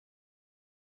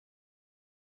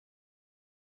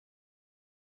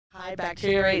high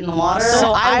bacteria rate in the water,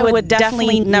 so I would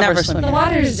definitely never swim in it. The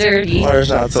water's dirty. The water's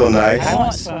not so nice. I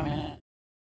won't swim in it.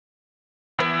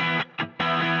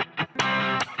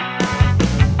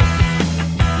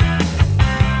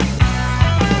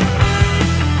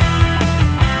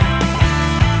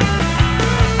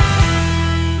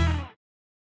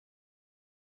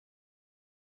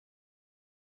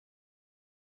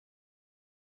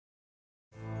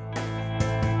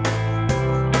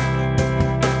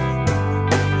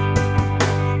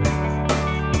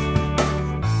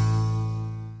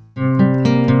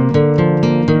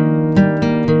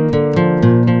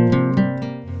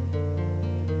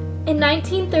 In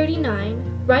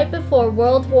 1939, right before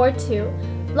World War II,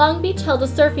 Long Beach held a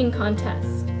surfing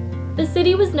contest. The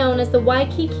city was known as the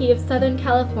Waikiki of Southern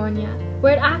California,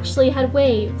 where it actually had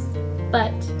waves.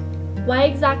 But why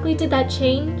exactly did that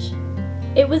change?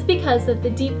 It was because of the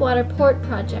Deepwater Port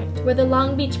project, where the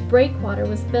Long Beach Breakwater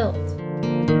was built.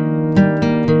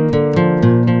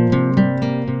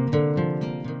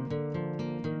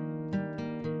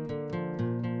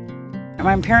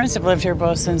 My parents have lived here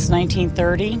both since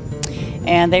 1930,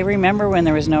 and they remember when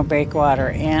there was no breakwater.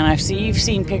 And you've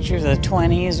seen pictures of the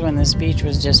 20s when this beach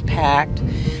was just packed.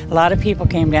 A lot of people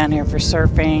came down here for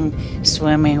surfing,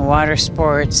 swimming, water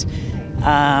sports.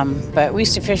 But we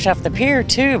used to fish off the pier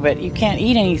too, but you can't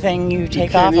eat anything you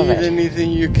take off of it. You can't eat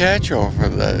anything you catch off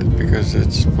of that because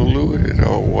it's polluted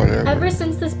or whatever. Ever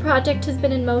since this project has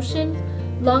been in motion,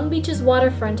 Long Beach's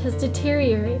waterfront has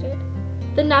deteriorated.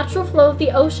 The natural flow of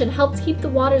the ocean helped keep the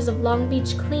waters of Long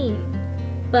Beach clean.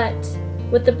 But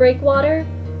with the breakwater,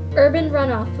 urban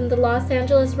runoff from the Los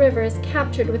Angeles River is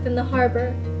captured within the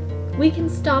harbor. We can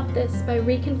stop this by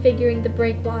reconfiguring the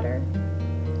breakwater.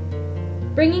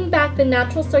 Bringing back the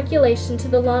natural circulation to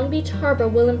the Long Beach harbor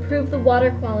will improve the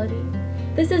water quality.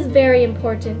 This is very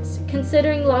important,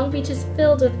 considering Long Beach is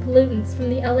filled with pollutants from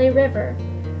the LA River.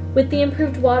 With the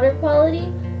improved water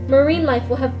quality, marine life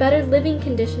will have better living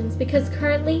conditions because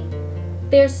currently,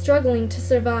 they are struggling to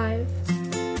survive.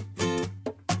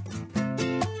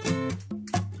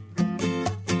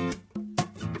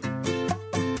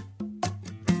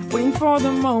 Waiting for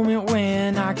the moment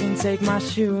when I can take my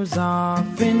shoes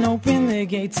off and open the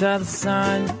gates of the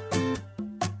sun.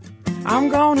 I'm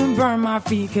gonna burn my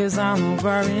feet cause I'm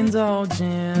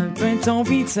overindulgent, but don't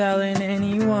be telling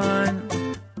anyone.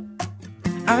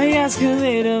 I ask a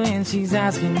little and she's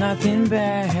asking nothing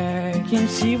back, and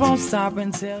she won't stop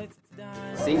until it's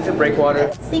done. Sink the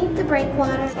breakwater. Sink the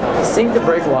breakwater. Sink the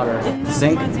breakwater.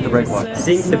 Sink the breakwater.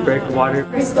 Sink the breakwater.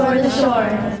 Restore the shore.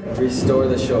 Restore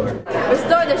the shore.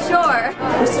 Restore the shore.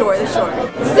 Restore the shore.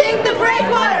 Sink the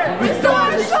breakwater.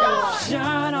 Restore the shore.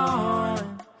 Shine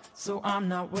on, so I'm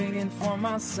not waiting for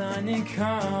my sun to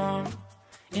come.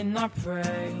 And I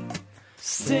pray,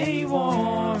 stay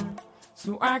warm,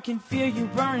 so I can feel you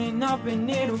burning up and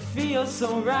it'll feel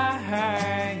so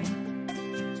right.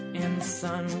 And the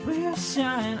sun will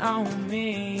shine on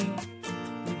me.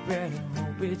 You better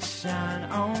hope it shine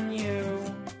on you.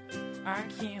 I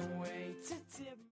can't wait.